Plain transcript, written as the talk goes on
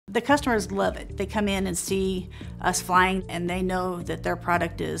The customers love it. They come in and see us flying and they know that their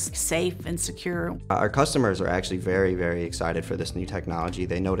product is safe and secure. Our customers are actually very, very excited for this new technology.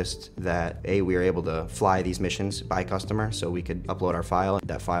 They noticed that we were able to fly these missions by customer, so we could upload our file.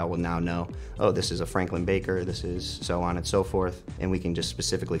 That file will now know, oh, this is a Franklin Baker, this is so on and so forth, and we can just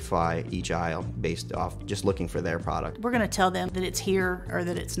specifically fly each aisle based off just looking for their product. We're going to tell them that it's here or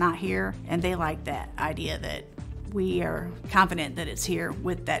that it's not here, and they like that idea that we are confident that it's here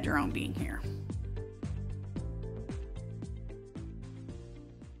with that drone being here.